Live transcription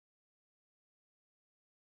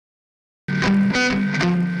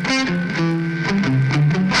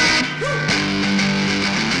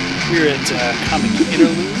here at Comic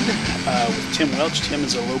Interlude with Tim Welch. Tim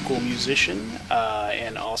is a local musician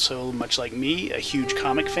and also, much like me, a huge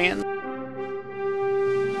comic fan.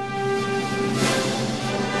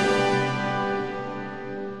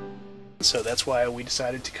 So that's why we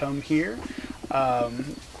decided to come here.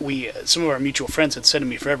 Some of our mutual friends had said to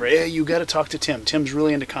me forever, "Hey, you got to talk to Tim. Tim's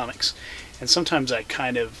really into comics." And sometimes I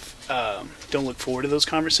kind of don't look forward to those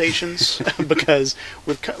conversations because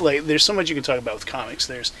there's so much you can talk about with comics.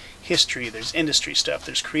 There's history, there's industry stuff,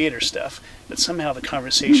 there's creator stuff, but somehow the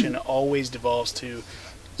conversation always devolves to,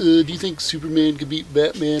 do you think Superman could beat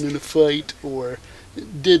Batman in a fight? Or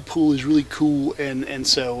Deadpool is really cool, and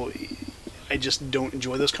so I just don't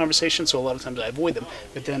enjoy those conversations, so a lot of times I avoid them.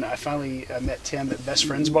 But then I finally met Tim at Best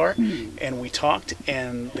Friends Bar, and we talked,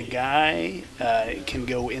 and the guy can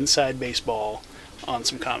go inside baseball on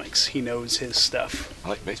some comics. He knows his stuff. I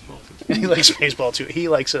like baseball too. He likes baseball too. He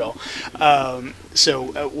likes it all.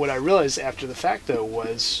 So what I realized after the fact, though,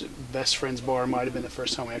 was Best Friends Bar might have been the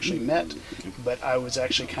first time we actually met, but I was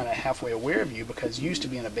actually kind of halfway aware of you because you used to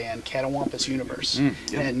be in a band, Catawampus Universe. And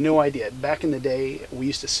I had no idea. Back in the day, we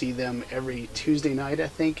used to see them every Tuesday night, I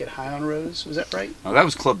think, at High on Rose. Was that right? Oh, that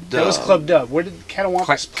was Club Dub. That was Club Dub. Where did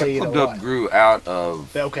Catawampus play Club it a lot? Dub grew out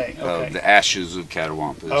of the ashes of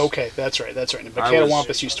Catawampus. Okay, that's right. But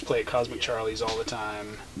Catawampus used to play at Cosmic Charlie's all the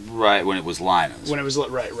time. Right, when it was Linus. When it was,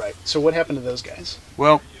 right. So what happened to those guys?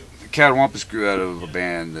 Well, Catawampus grew out of a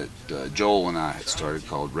band that Joel and I had started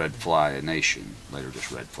called Red Fly Nation, later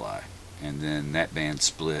just Red Fly. And then that band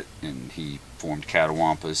split and he formed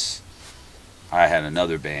Catawampus. I had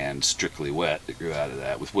another band, Strictly Wet, that grew out of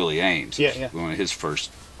that with Willie Ames. Yeah. One of his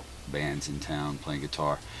first bands in town playing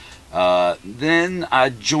guitar. Then I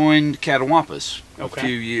joined Catawampus a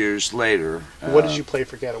few years later. What did you play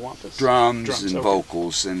for Catawampus? Drums and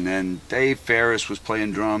vocals, and then Dave Ferris was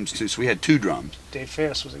playing drums too, so we had two drums. Dave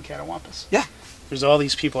Ferris was in Catawampus? Yeah. There's all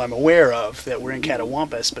these people I'm aware of that were in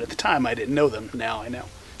Catawampus, but at the time I didn't know them. Now I know.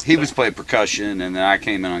 He was playing percussion, and then I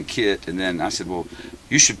came in on kit, and then I said, well,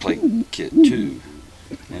 you should play kit too.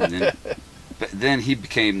 And then he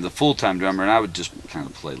became the full-time drummer, and I would just kind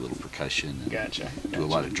of play a little percussion and do a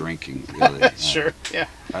lot of drinking, really. Sure, yeah.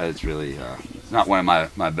 It's really not one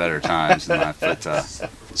of my better times in life. But,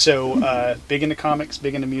 so, big into comics,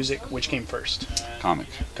 big into music. Which came first?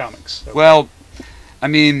 Comics. Okay. Well, I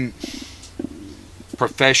mean,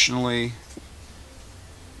 professionally,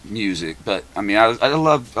 music. But, I mean, I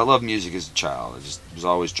love music as a child. I just was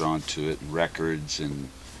always drawn to it, and records and,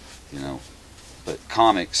 But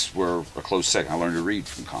comics were a close second. I learned to read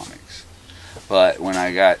from comics. But when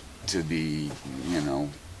I got to be,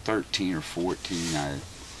 13 or 14, I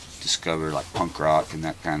discovered like punk rock and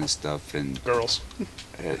that kind of stuff. And girls.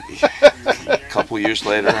 A couple of years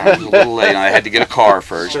later, I was a little late. I had to get a car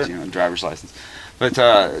first, driver's license. But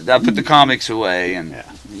I put the comics away, and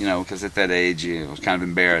because at that age, I was kind of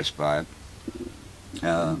embarrassed by it.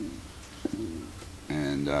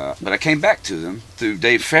 But I came back to them through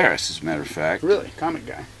Dave Ferris, as a matter of fact. Really? Comic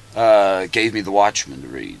guy. Gave me The Watchmen to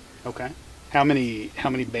read. Okay. How many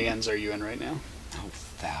bands are you in right now? Oh,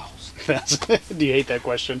 thousands. Do you hate that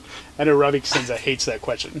question? I know Robbie Cosenza hates that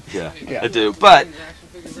question. Yeah, I do. But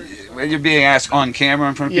when you're being asked on camera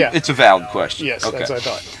in front of people, it's a valid question. Yes, that's what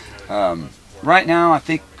I thought. Right now, I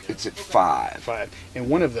think it's at 5. And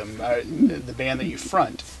one of them, the band that you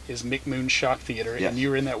front, is Mick Moon's Shock Theater, and you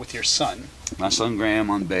were in that with your son. My son Graham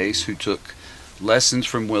on bass, who took lessons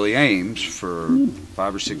from Willie Ames for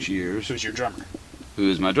 5 or 6 years. Who's your drummer? Who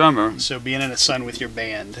is my drummer. So being in a son with your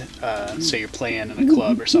band, say you're playing in a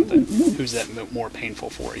club or something, who's that more painful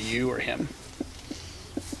for, you or him?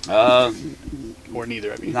 Or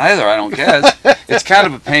neither of you? Neither, I don't guess. It's kind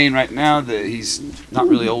of a pain right now that he's not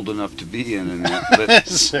really old enough to be in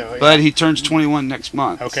that. But he turns 21 next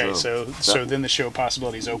month. Okay, so then the show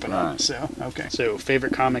possibilities open up. So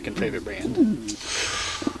favorite comic and favorite band?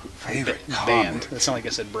 Favorite band. That's not like I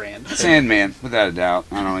said brand. Sandman, without a doubt.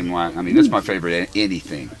 I don't even want. I mean, that's my favorite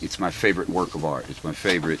anything. It's my favorite work of art. It's my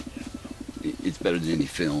favorite. It's better than any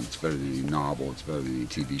film. It's better than any novel. It's better than any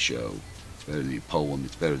TV show. It's better than any poem.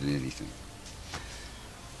 It's better than anything.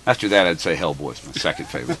 After that, I'd say Hellboy's my second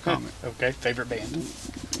favorite comic. Okay, favorite band?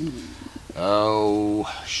 Oh,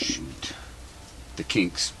 shoot. The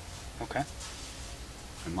Kinks. Okay.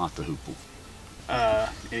 And Mott the Hoople.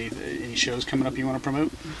 Any shows coming up you want to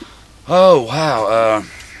promote? Oh, wow.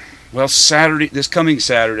 Well, this coming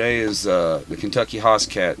Saturday is the Kentucky Hoss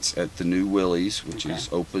Cats at the New Willie's, which is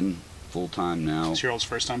open full-time now. It's your old's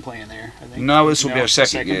first time playing there, I think. No, this will be our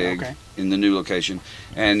second gig in the new location.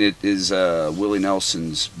 And it is Willie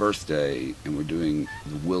Nelson's birthday, and we're doing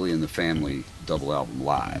the Willie and the Family double album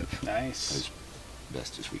live. Nice.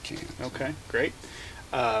 best as we can. Okay, great.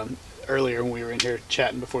 Earlier when we were in here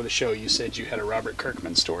chatting before the show, you said you had a Robert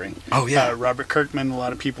Kirkman story. Oh, yeah. Robert Kirkman, a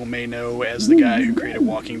lot of people may know as the guy who created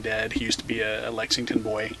Walking Dead. He used to be a Lexington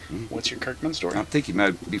boy. What's your Kirkman story? I think he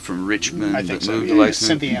might be from Richmond. I think so. Moved to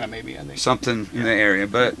Lexington. Cynthiana, maybe, I think. Something in the area.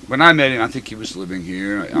 But when I met him, I think he was living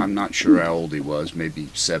here. I'm not sure how old he was, maybe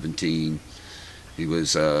 17. He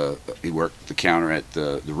was he worked the counter at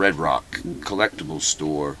the Red Rock collectibles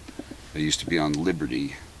store. They used to be on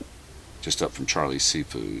Liberty, just up from Charlie's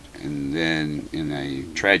Seafood. And then in a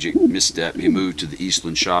tragic misstep, he moved to the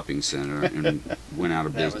Eastland Shopping Center and went out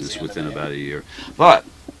of business within about a year. But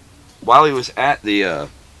while he was at the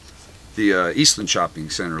Eastland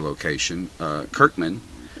Shopping Center location, Kirkman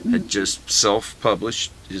had just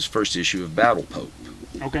self-published his first issue of Battle Pope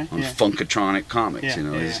on Funkatronic Comics,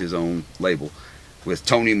 his own label, with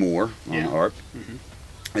Tony Moore on art.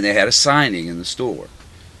 And they had a signing in the store.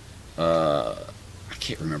 I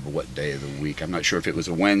can't remember what day of the week. I'm not sure if it was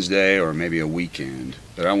a Wednesday or maybe a weekend.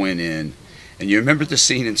 But I went in, and you remember the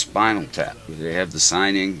scene in Spinal Tap where they have the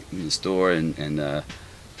signing in the store, and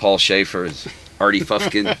Paul Schaefer is Artie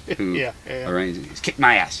Fufkin who arranged it. He's kick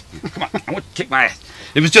my ass. Come on, I want to kick my ass.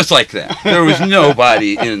 It was just like that. There was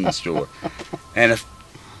nobody in the store, and if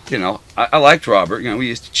I liked Robert. We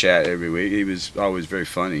used to chat every week. He was always very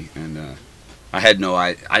funny, and I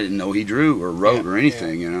didn't know he drew or wrote or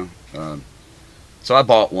anything. So I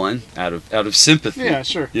bought one out of sympathy. Yeah,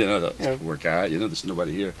 sure. To work out. There's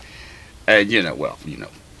nobody here, and you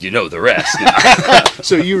know the rest.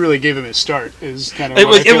 So you really gave him his start. Is kind of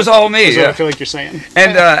it was all me. Is what I feel like you're saying.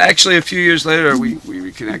 And actually, a few years later, we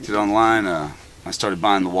reconnected online. I started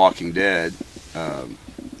buying The Walking Dead,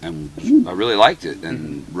 and I really liked it,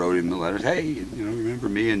 and wrote him a letter. Hey, remember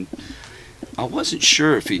me? And I wasn't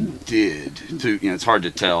sure if he did. It's hard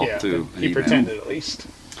to tell through an he email. Pretended at least.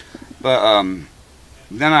 But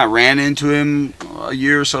then I ran into him a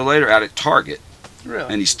year or so later out at Target.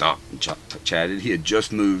 Really? And he stopped and chatted. He had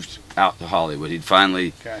just moved out to Hollywood. He'd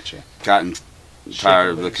finally gotten tired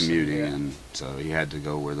of the commuting, and so he had to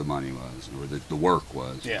go where the money was, or the work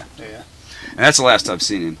was. Yeah. And that's the last I've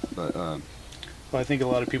seen him. But well, I think a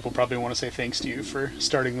lot of people probably want to say thanks to you for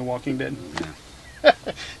starting The Walking Dead. Yeah.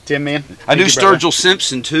 Tim, man. I knew Sturgill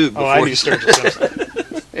Simpson too. Oh, I knew Sturgill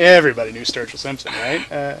Simpson. Everybody knew Sturgill Simpson, right?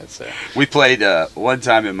 We played one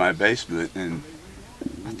time in my basement, and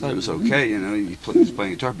I thought it was okay. He was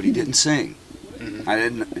playing guitar, but he didn't sing. I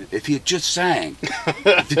didn't. If he had just sang,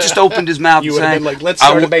 if he just opened his mouth, you and would have sang, been like, "Let's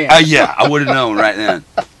start a band." I would have known right then.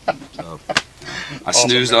 So I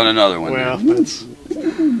snoozed on another one. Well,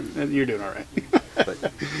 you're doing all right.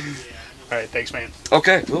 All right, thanks, man.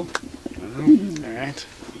 Okay, cool. All right.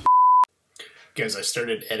 Guys, I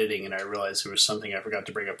started editing and I realized there was something I forgot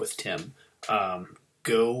to bring up with Tim.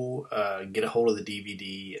 Go get a hold of the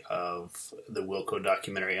DVD of the Wilco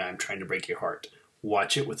documentary, I'm Trying to Break Your Heart.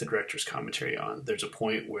 Watch it with the director's commentary on. There's a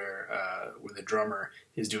point where the drummer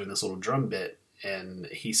is doing this little drum bit, and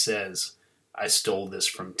he says, I stole this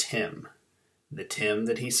from Tim. The Tim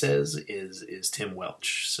that he says is Tim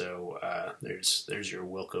Welch. So there's your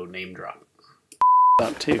Wilco name drop.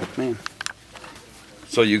 Up too, man.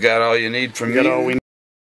 So you got all you need from me? Got all we